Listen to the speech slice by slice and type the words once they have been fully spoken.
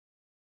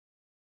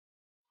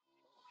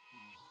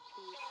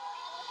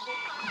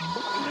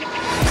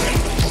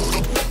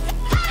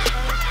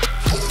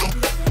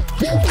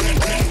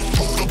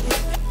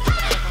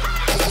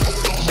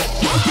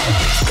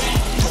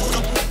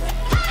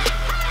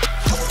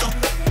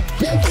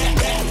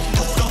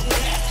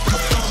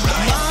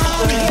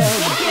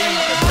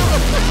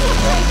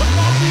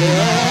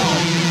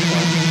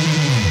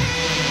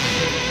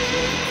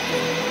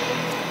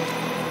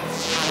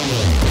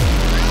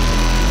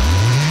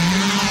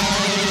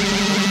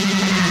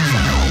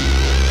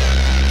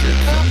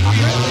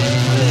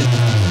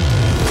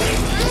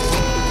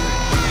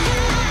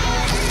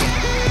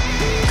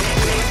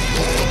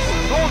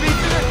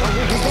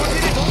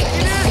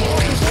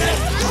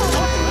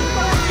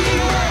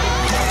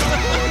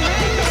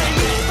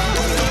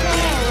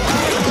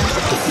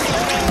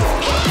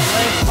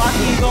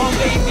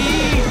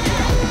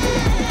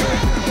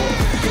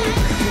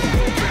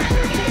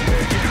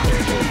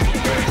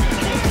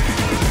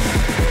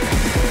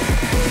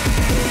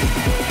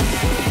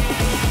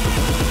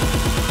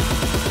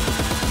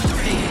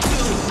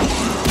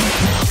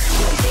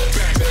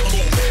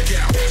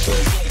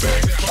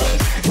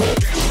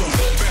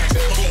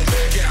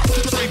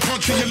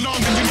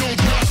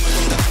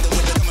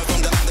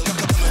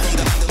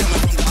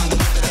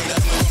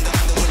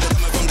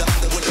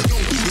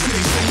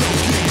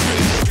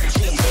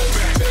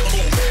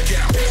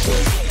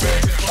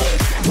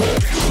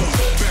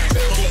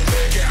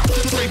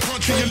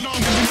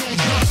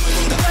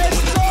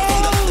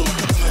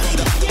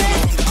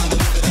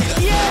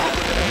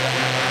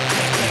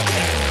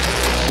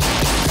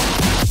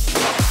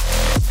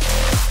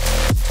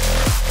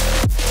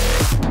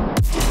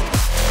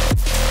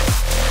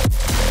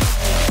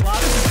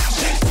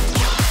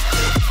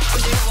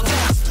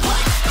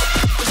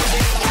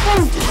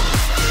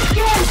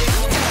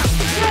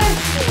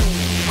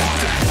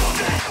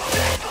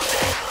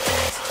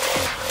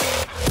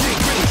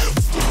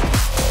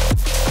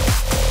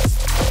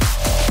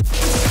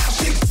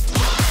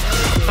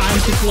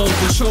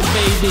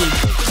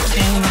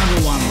and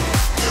another one.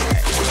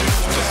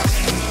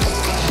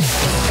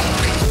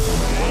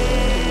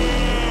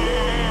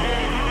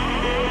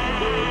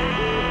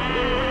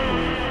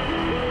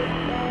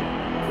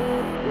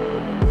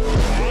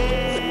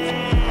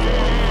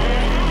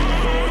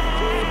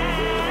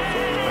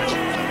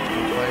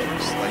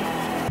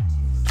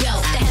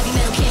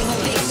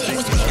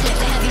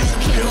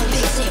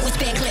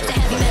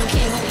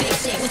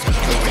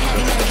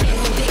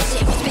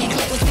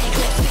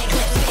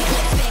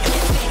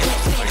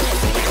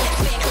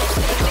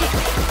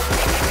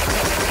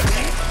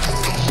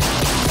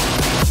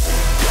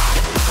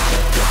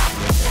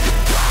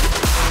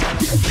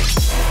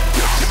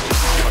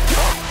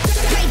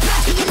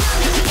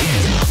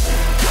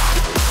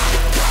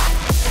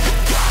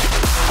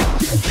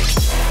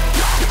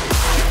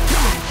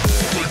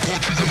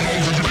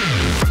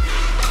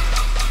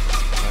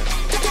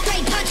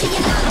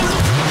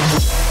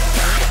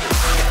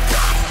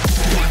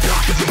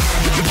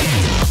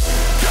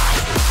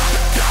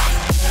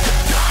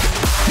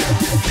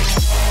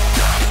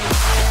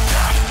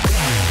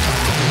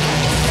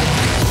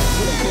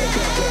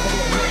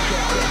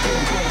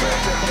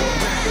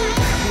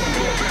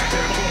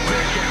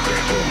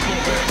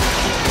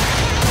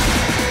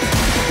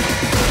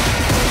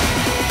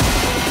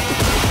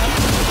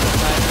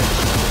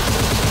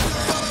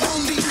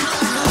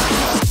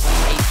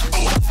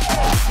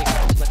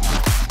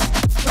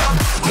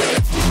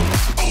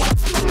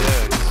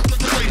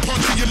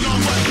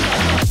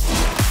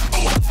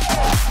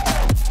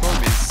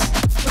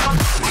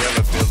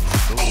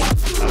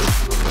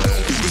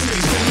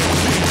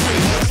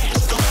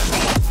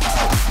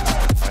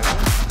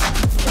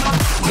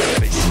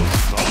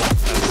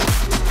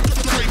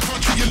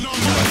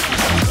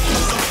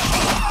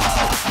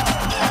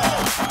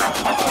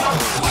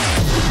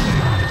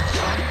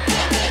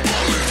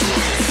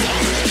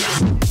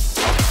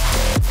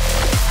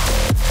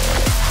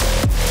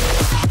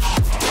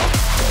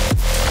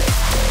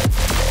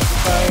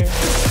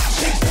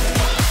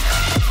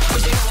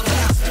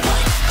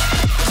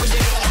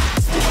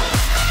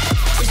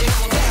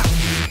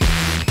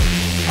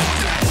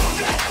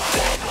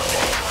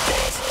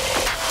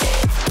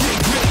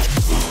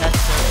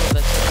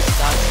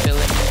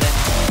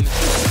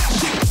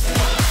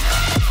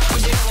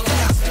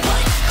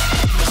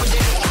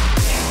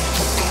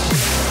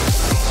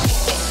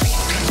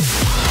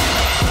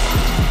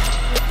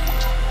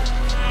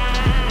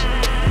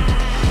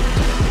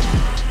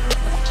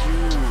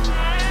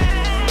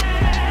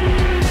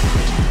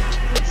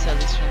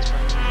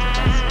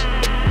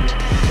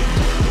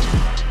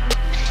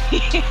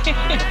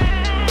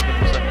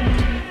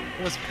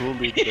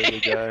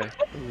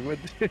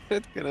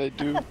 What can I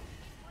do?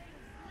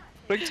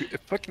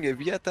 Fucking a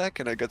V attack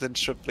and I got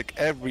interrupted like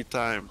every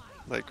time.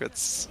 Like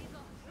that's...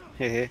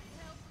 Hehe.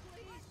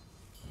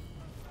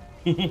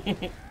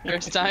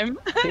 First time?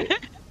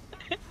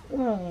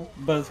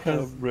 Buzz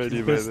has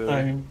ready, the best man.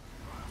 time.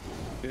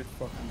 Get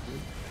fucking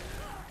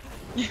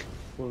good.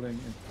 Pulling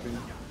in 3,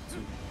 2,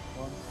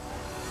 1.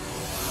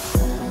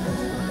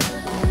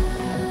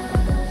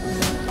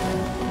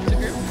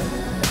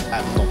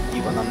 I'm not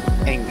even an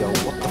angle.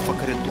 What the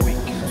fuck are you doing?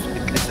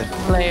 Stupid lizard.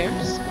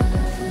 Players.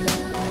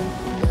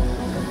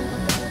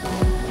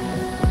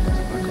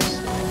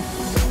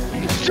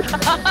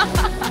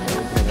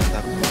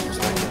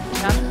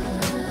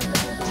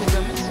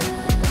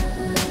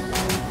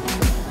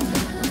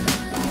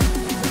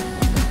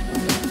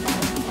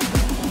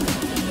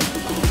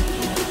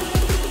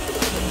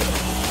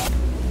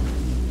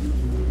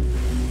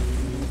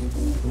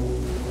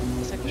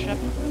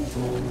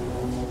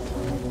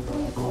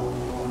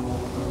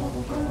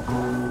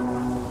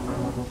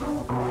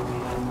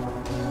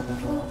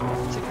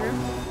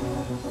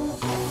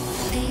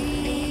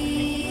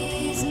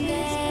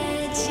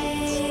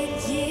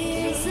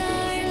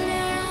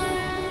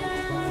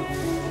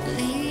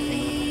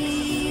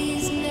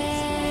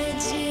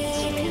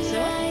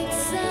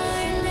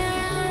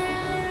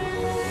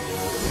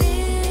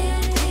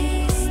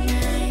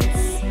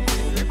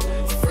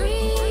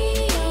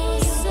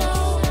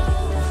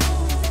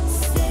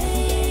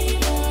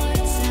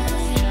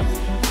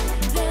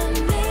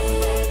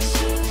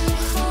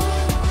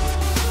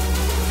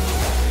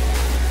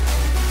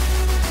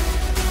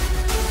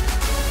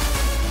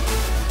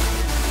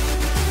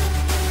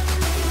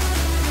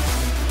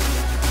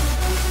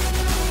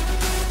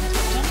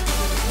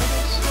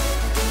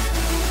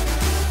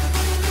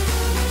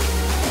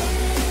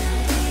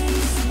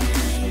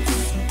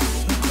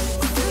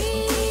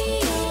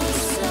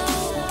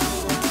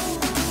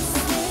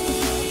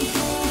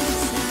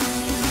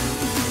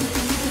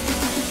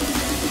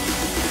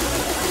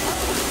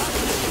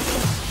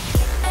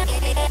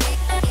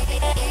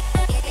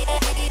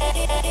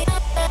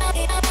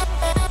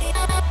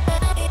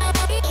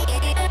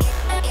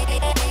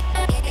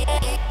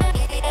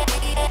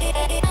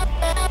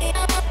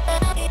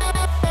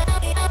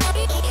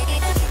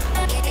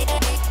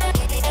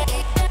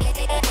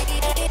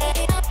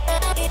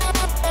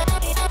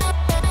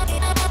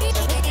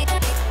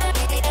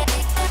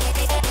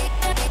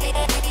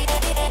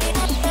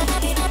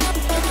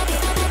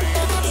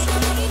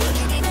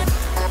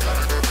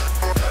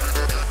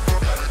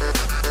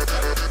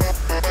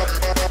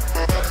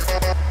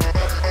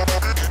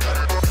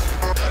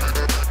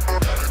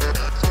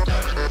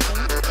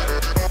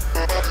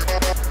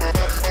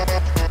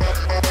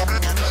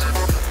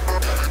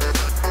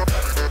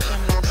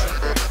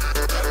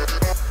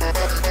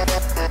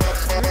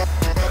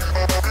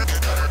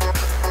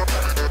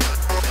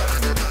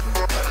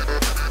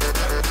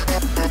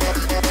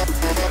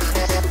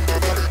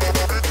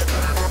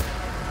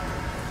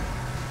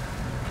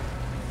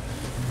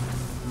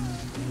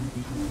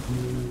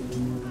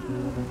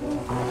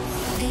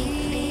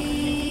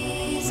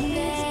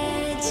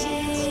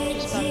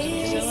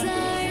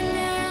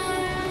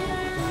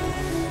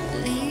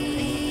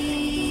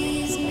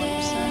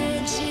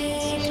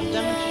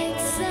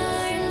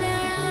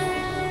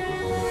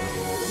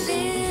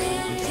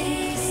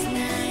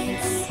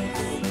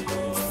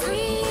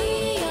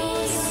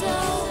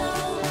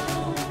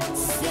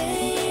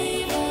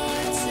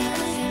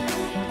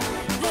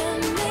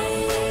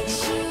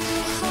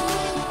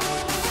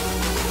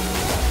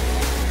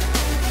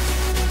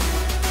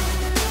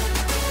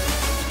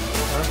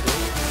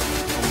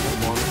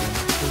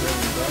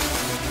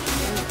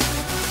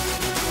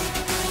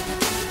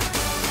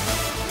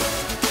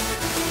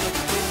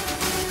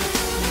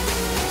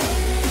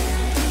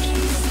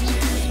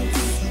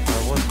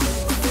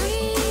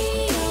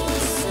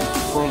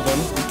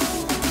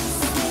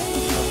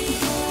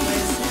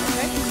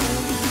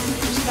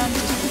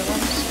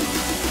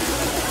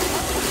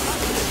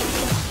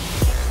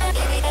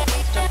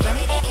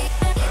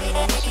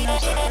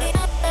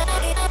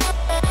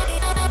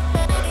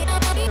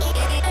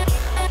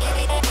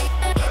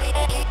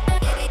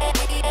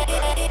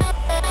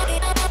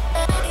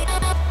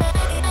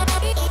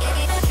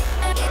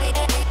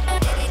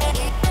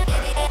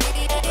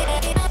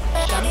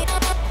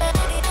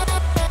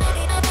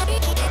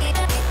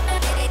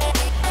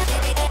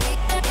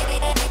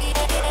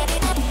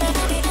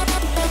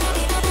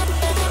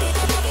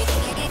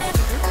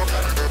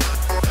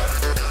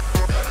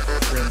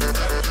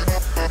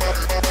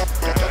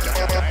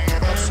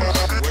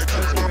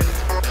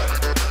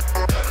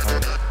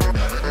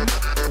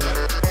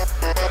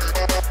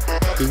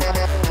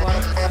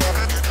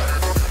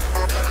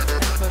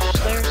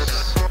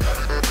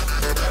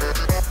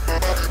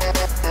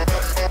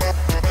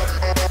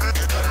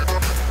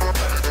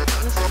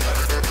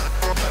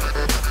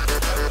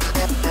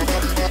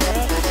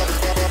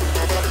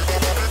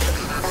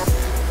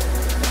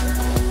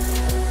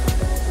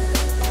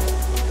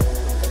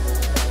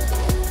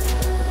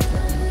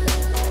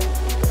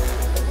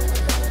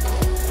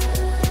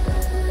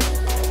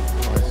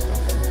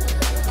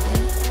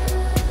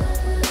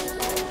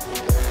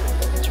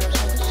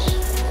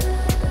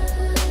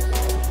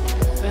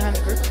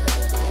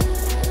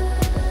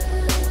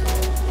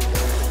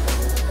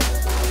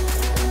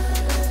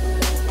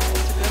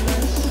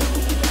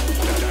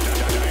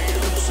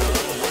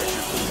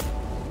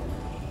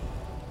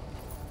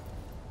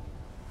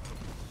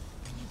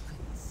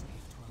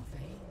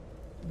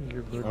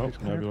 You got Oh,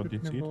 disconnected, maybe on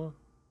DC. Nibble.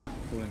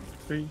 Pulling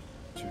 3,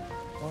 2, 1.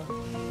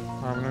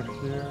 I'm not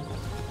here.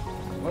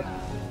 What?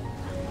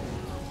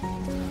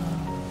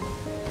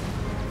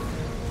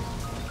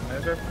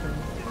 Everything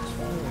is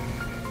fine.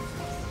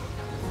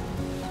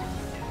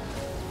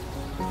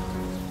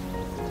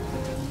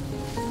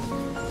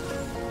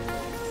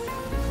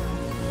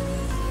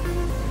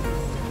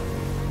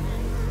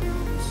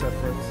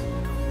 Separate.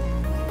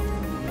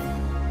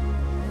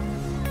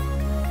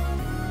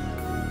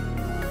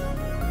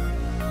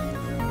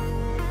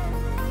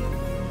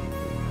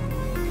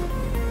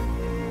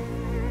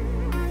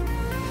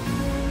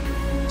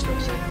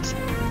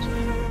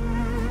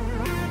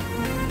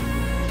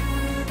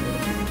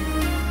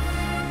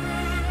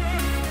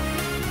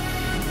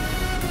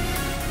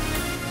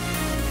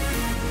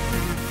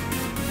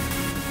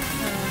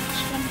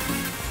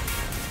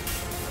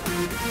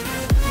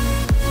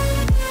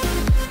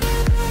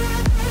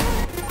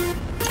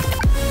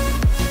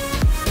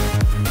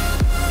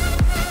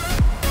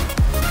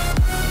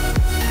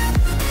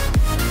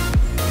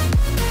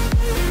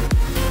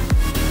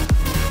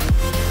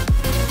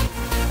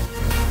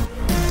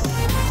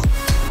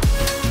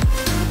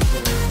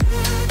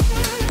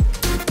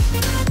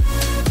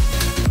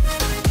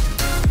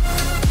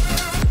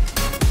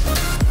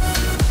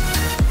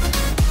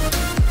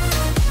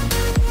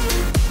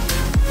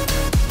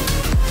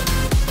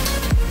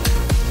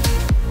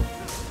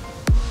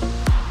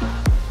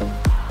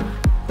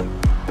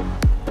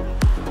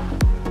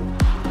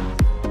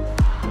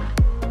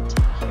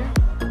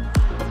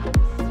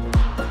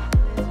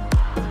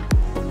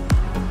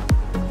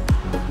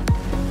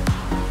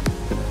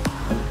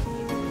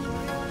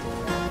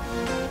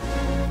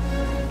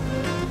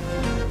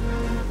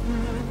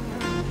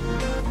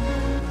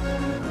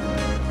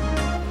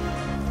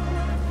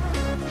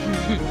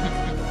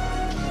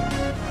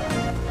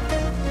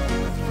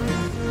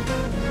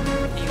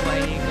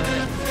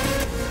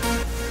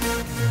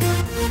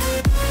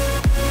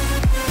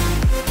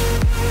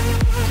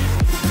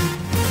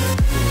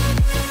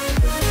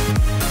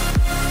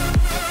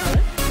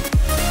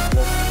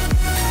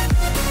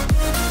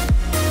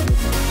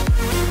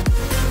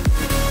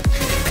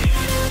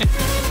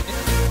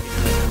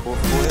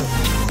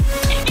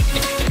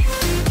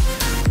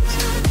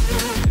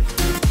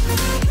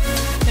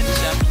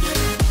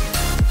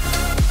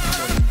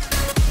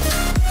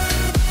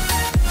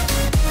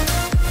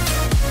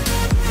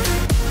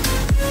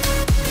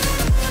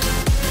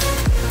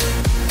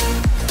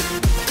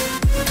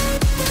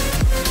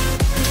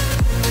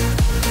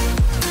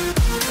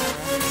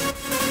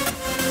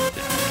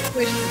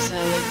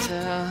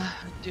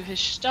 Do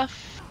his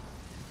stuff.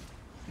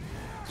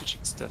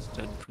 Switching stuff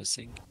done,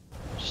 pressing.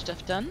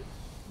 Stuff done?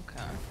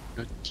 Okay.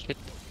 Good shit.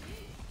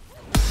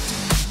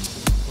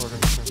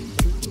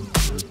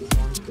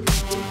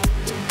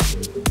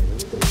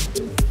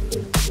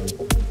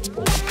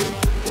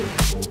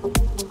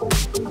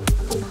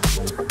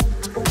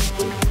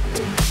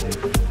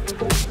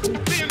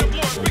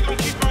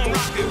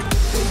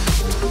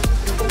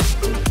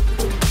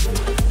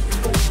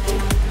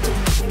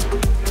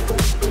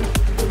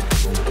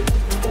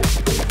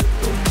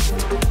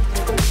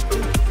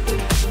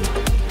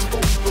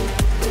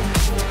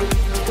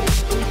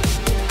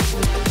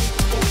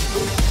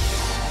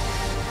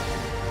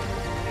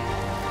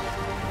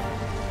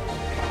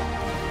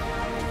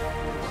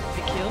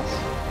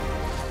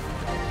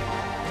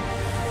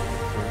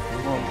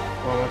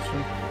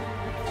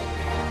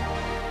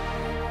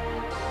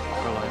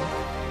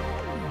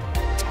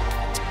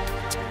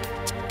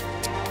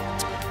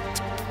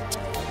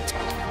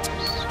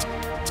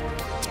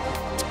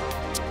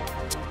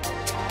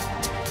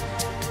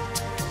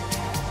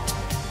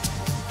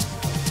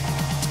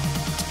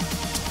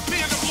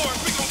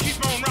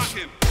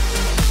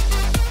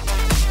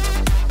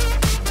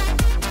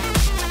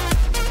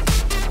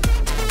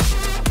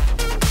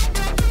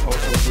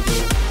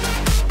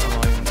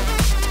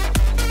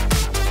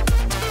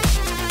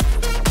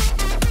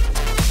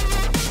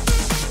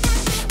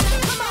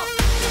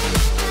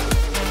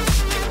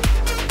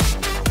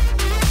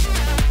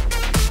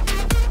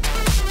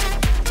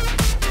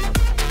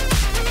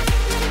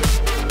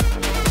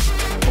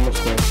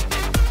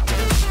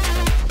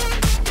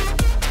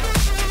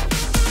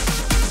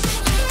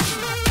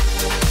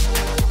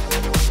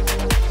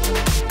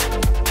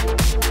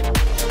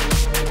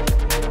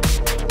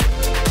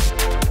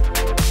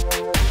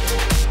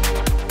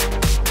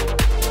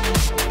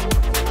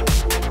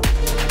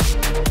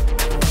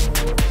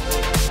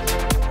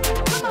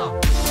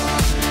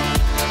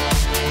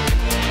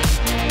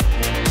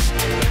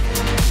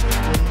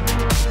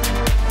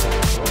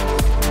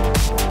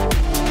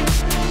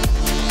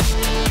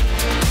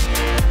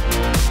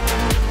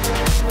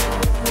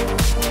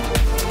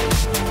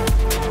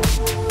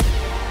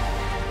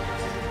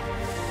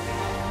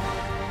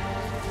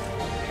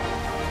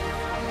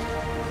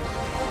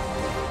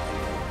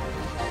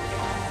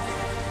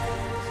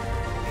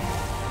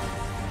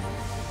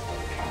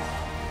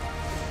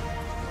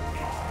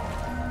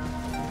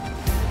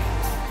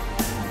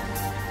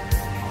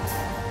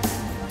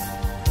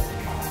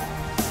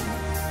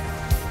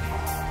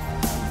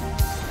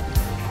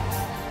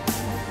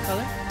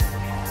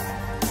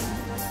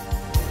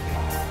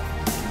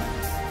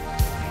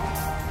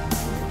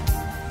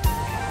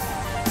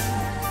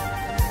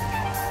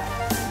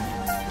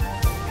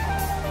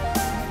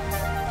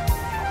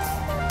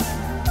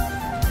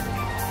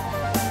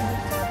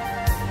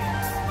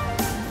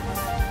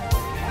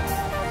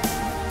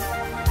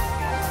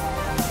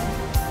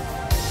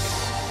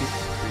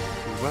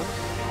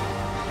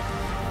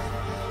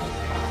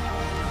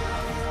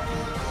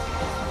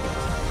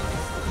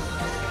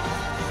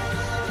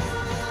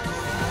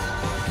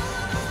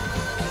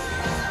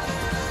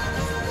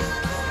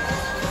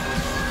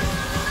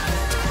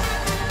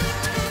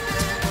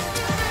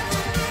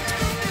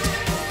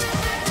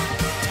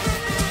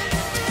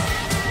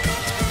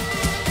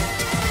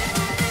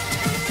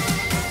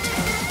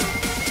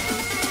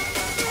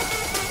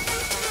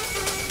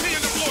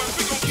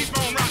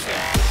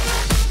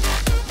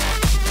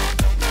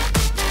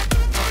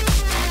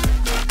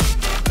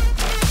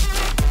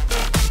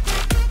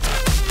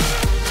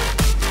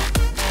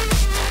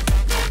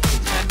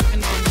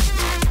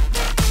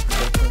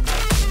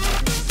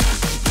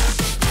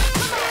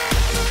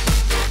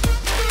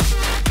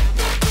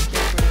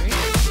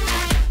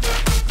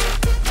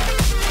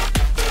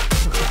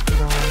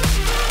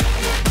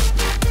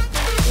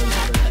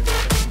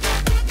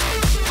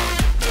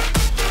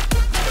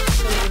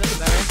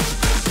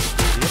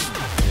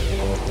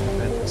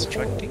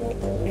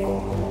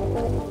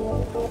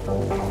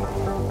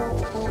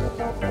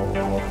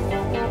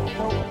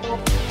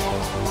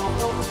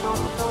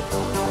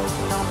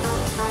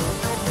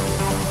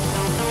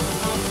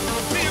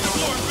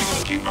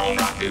 Keep on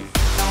rocking.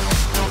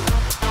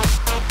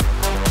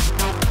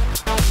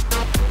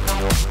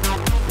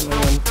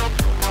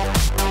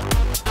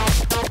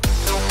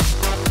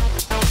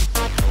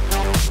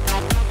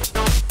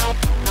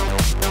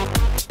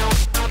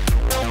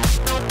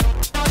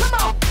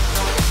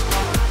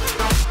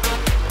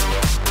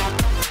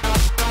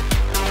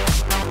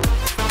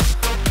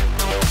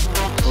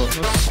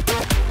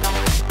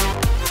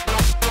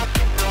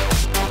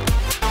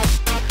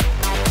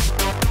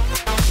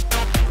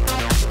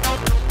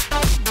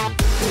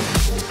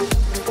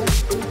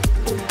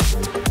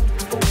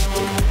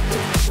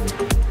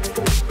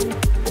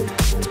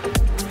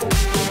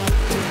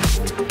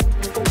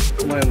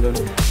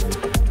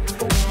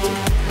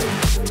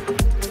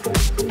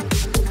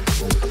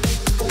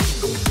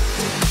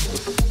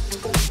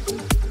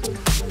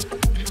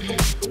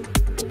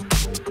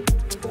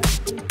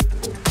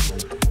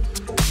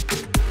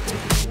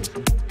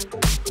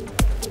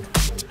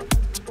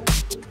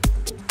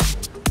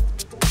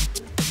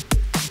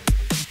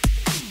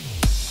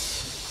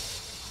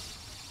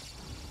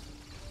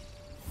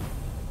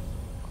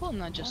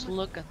 Now just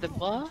look at the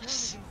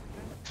boss,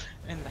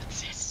 and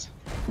that's it.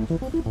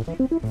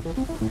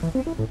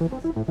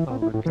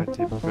 Oh,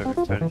 pretty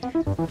perfect.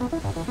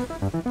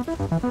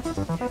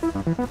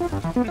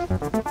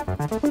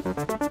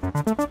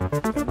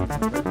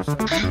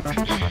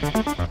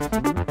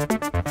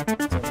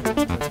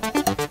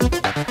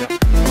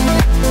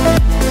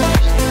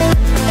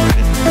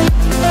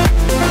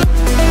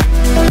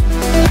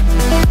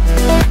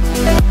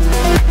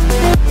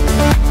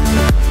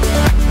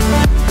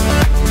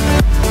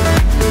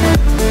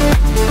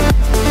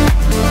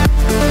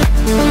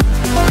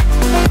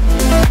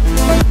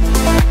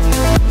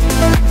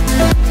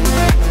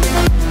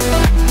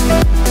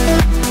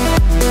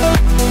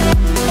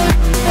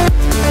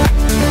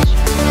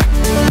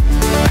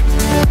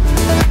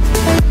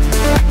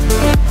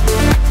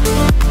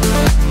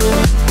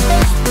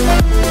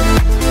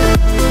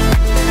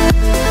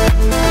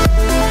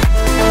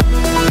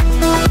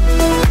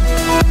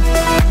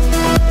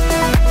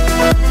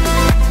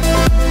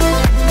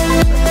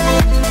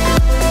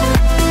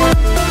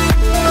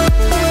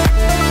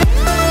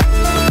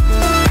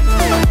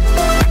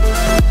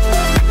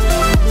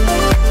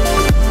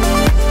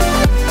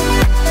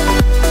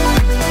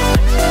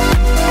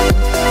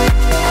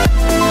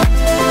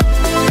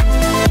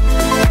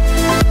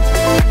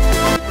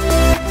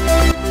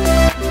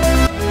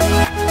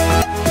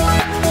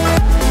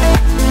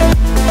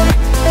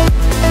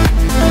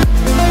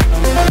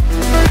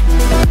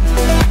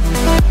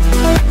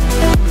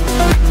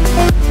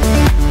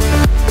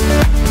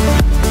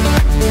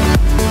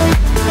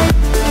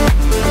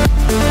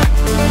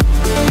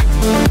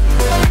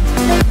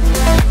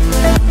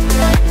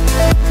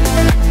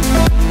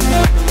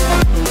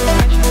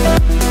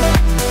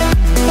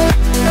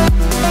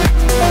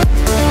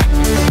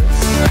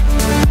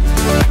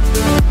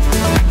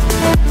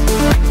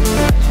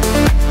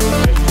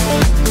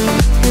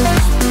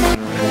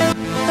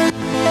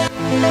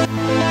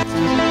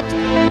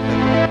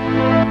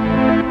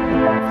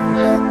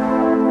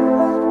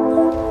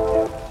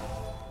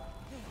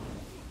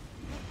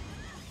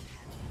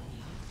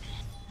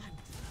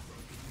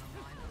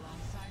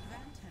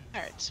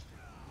 Alright.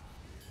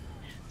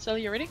 So,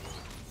 you ready?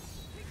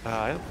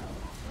 Ja.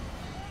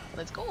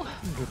 Let's go.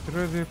 Get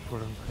ready for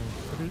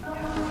country.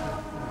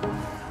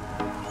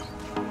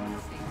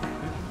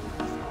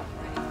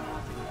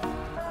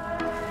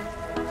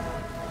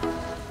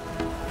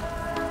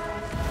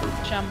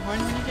 Jam horn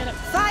when you get it.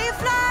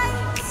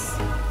 Fireflies,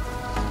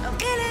 a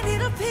million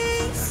little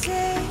pieces,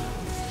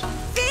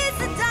 feeds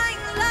the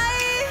dying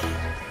light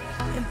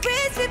and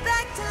brings me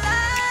back to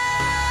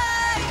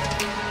life.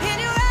 In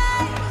your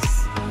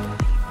eyes,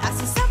 I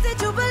see something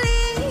to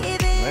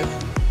believe in.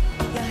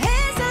 Your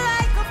hands are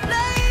like a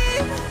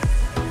flame,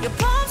 your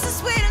palms are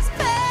sweet as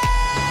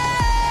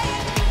pain.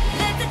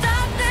 Let the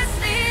darkness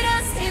lead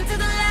us into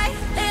the light.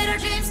 Let our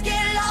dreams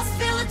get lost,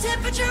 feel the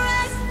temperature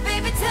rise.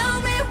 Baby,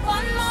 tell me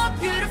one more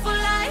beautiful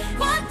light.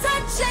 One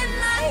touch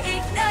and I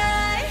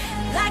ignite,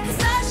 like a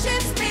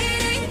starship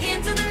speeding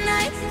into the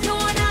night. You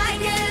and I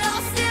get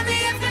lost in the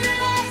infinite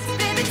light.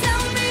 Baby,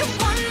 tell me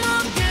one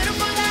more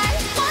beautiful light.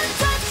 One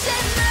touch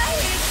and I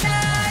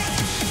ignite.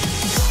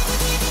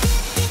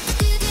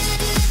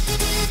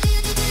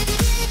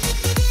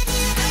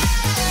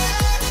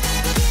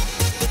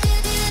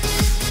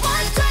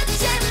 One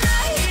touch and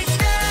I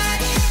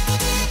ignite.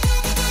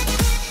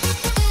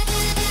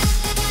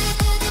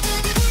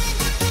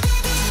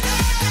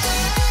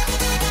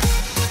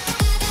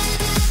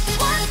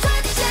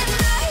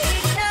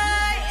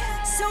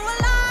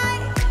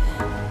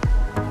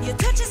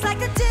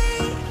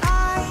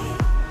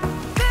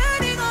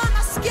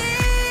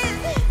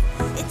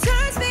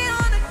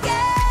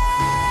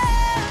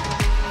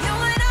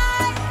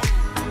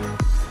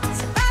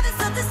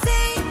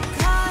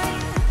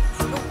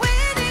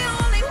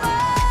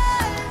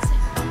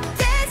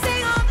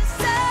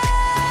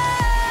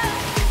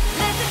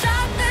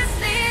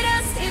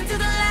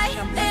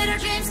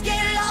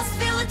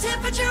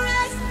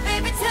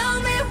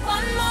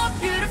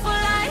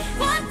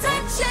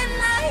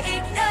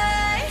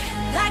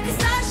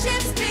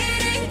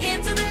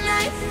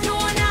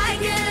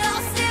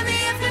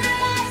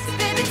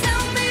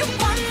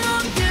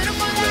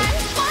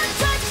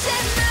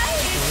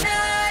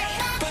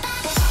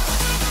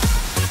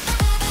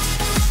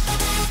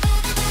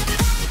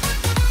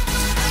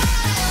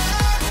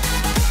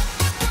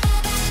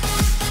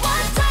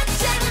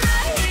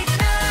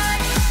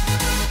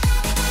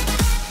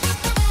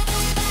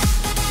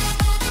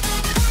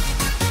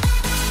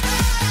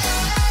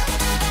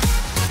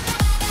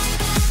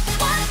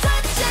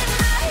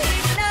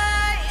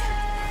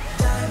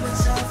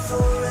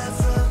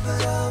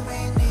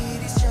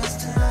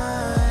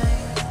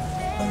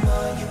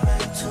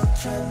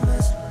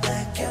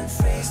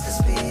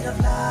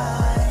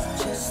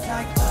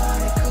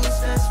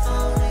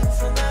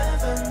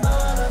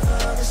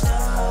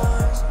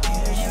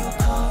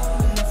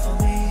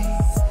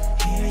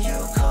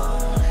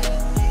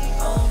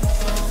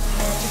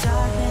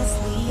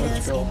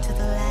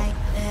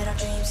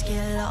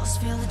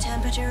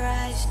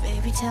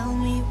 Baby, tell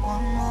me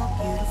one more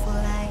beautiful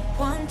light.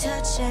 One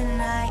touch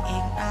and I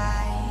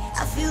ignite.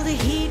 I feel the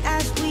heat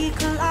as we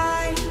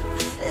collide,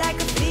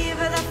 like a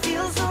fever that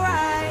feels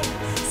alright.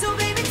 So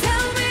baby,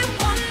 tell me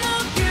one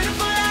more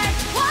beautiful light.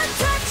 One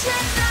touch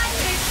and I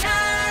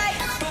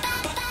ignite.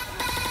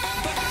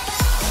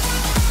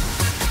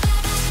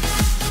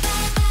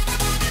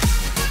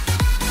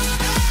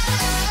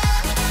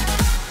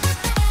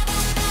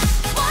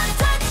 One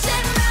touch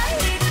and I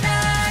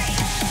ignite.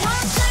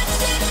 One touch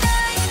and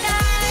I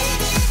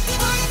ignite.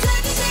 One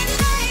touch and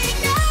I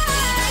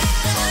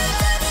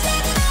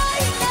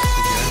ignite.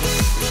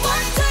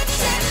 One touch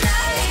and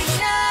I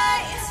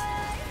ignite.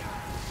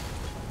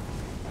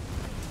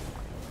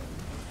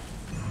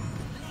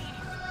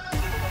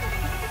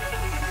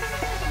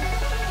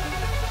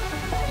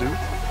 Blue?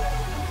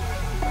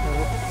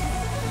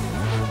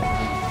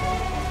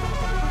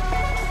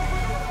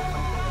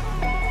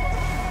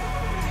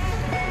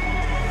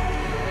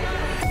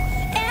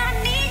 And I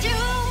need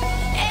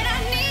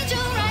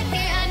you right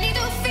here. I need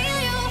to feel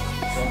you.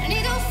 I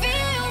need to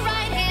feel you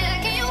right here.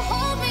 Can you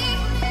hold me?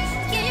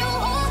 Can you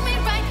hold me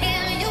right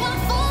here? You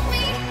unfold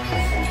me.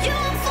 You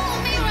unfold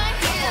me right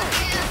here.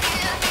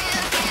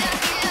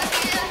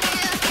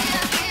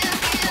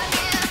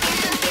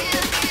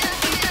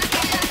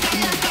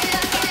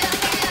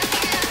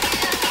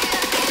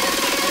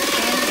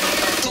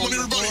 Come on,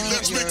 everybody,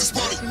 let's make this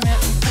party.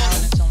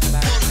 It's only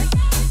back.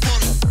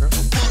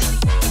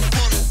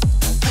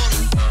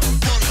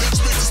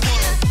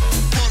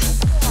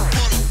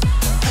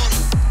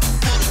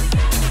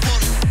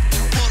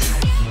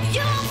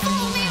 You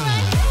unfold me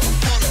right here.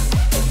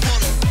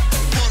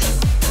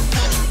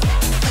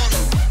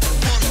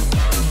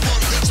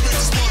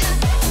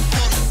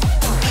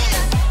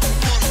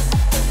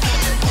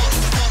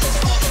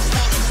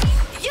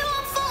 You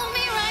unfold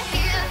me right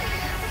here.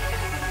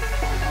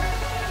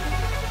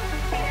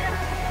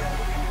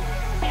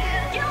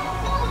 You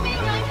unfold me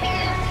right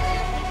here.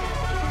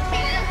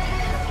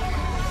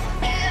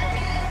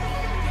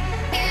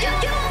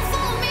 You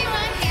unfold me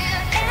right here.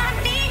 And I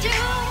need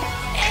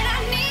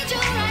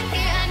you right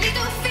here. I need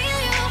to feel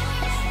you.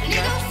 I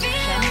need to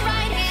feel you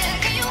right here.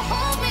 Can you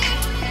hold me?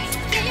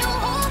 Can you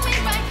hold me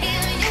right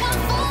here? You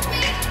unfold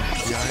me.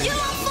 Behind, You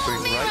unfold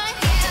going me right. right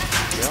here.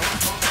 Yeah.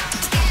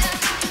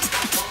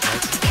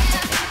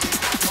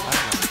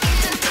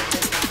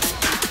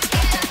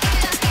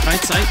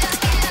 Right side.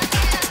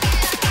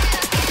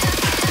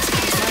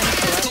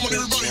 Come on,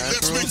 everybody,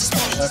 let's make this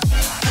party.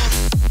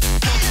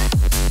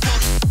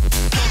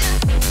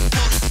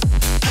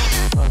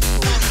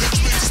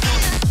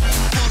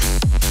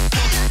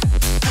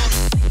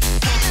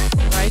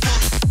 Right.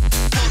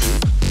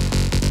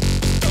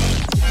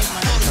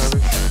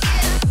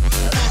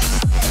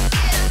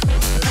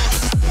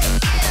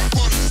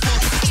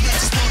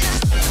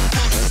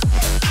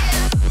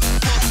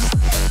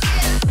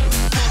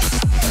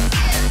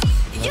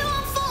 You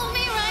unfold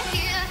me right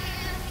here.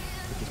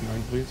 Take his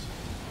mine, please.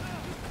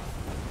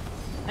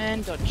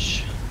 And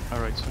dodge.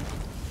 Alright, sir.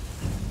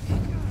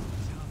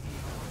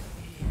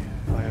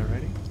 Fire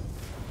ready?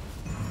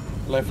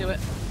 Left. Do it.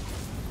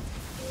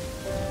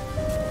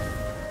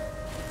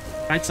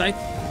 Right side.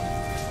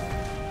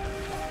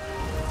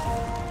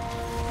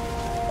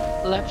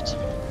 Left.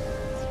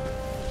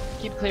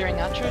 Keep clearing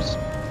archers.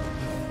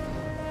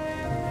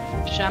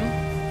 Sham.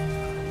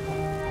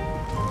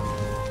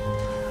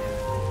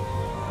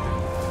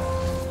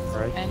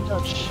 Right. And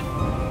dodge.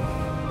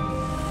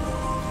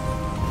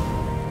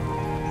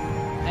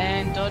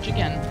 And dodge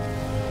again.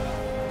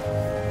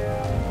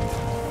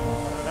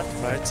 Left,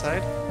 right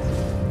side.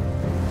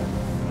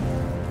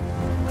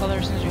 Color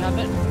as soon as you have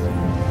it.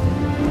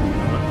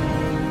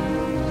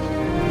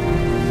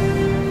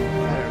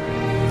 Fire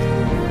ready.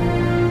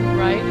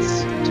 Right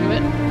to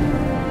it.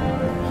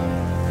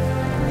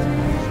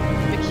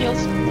 The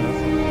keels.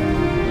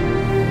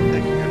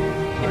 Thank you.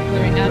 Keep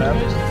clearing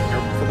archers.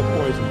 Careful for the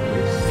poison,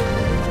 please.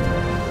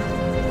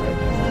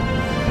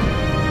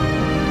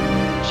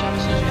 Sham as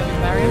soon as you have your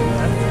barrier.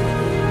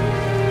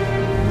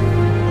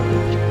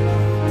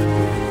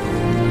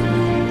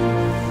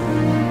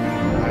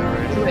 Fire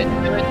ready.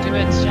 Do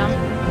it, Sham.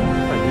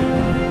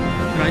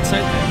 Right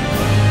side.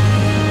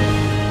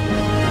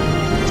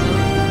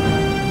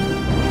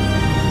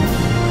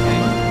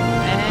 Okay.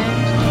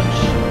 And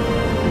dodge.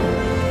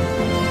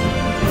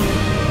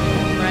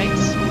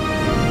 Right.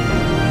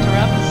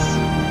 Interrupts.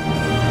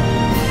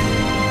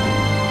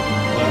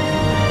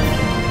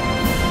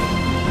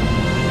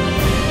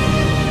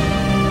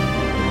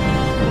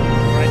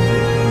 Right.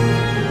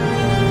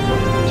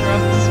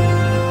 Interrupts.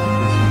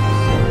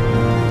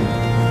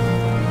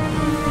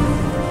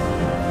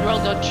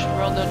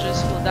 Roll dodges,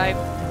 full dive.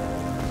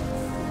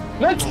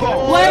 Let's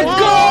go! Let's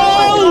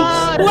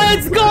go!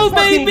 Let's go,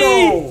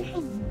 baby!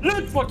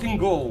 Let's fucking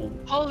go!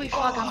 Holy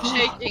fuck, I'm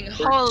shaking.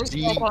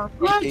 Holy fuck.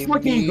 Let's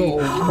fucking go!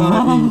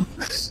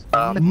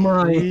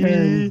 My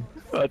hand.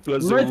 That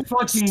was Let's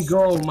fucking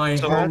go, my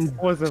hand.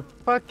 Was a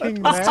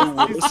fucking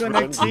nasty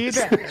Sonic seed.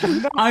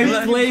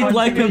 I played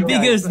like a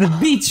big as the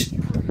beach.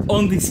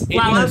 on this It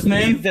planet, must be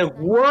man. the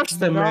worst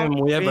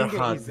MM we ever Nothing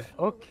had. is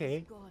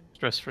okay.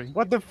 Stress-free.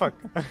 What the fuck?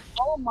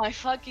 Oh my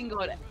fucking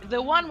god.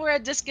 The one where I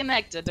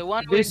disconnected, the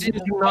one This we is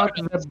didn't not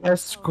start. the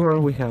best score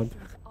we had.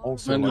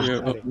 Also, When like, you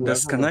have you ever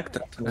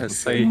disconnected, I looked-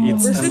 say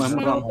it's This is MM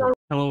not gun.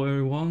 Hello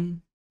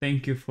everyone,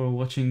 thank you for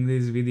watching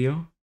this video.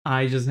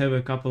 I just have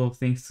a couple of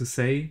things to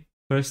say.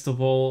 First of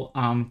all,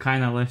 I'm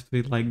kinda left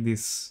with like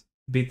this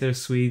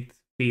bittersweet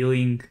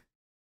feeling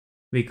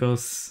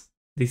because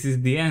this is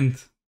the end.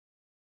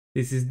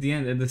 This is the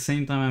end. At the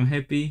same time, I'm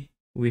happy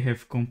we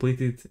have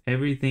completed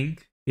everything.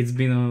 It's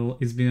been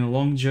a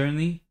long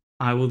journey.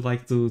 I would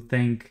like to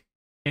thank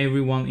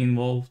everyone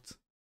involved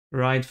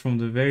right from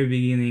the very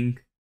beginning,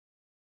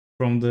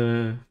 from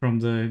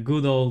the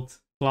good old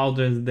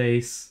Cloudress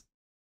days.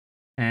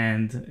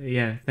 And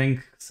yeah,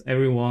 thanks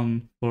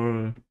everyone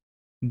for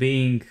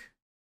being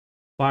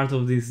part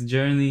of this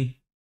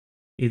journey.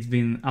 It's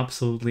been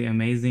absolutely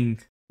amazing.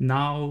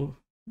 Now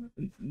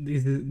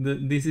this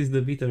is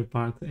the bitter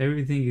part.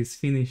 Everything is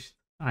finished.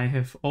 I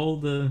have all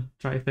the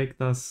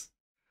trifectas.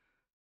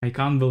 I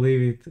can't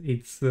believe it.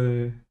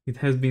 It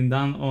has been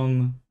done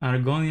on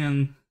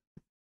Argonian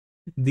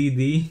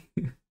DD,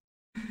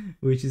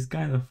 which is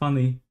kind of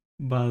funny,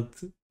 but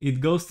it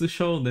goes to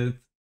show that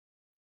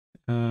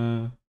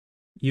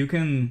you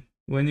can,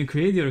 when you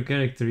create your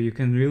character, you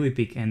can really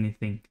pick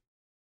anything.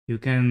 You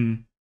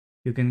can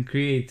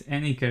create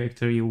any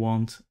character you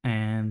want,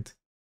 and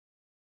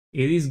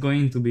it is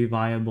going to be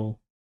viable.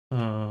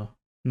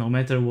 No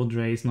matter what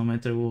race, no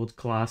matter what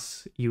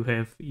class you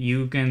have,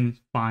 you can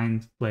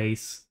find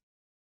place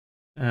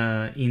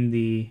in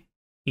the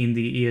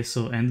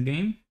ESO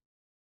endgame,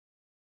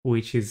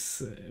 which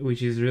is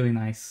really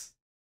nice.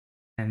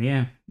 And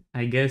yeah,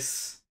 I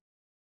guess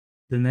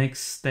the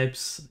next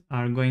steps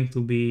are going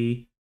to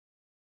be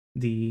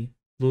the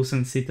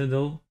Lucent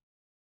Citadel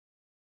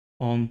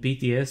on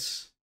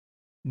PTS,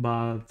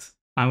 but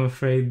I'm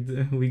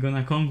afraid we're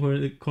gonna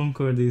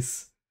conquer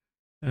this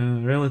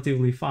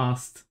relatively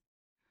fast,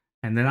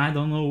 and then I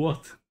don't know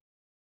what.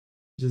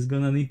 Just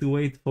gonna need to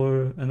wait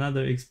for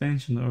another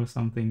expansion or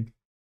something.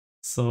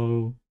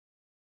 So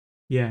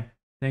yeah,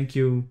 thank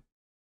you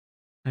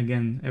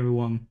again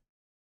everyone.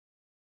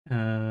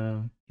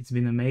 It's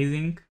been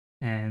amazing,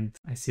 and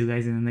I see you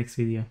guys in the next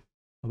video.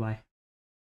 Bye bye.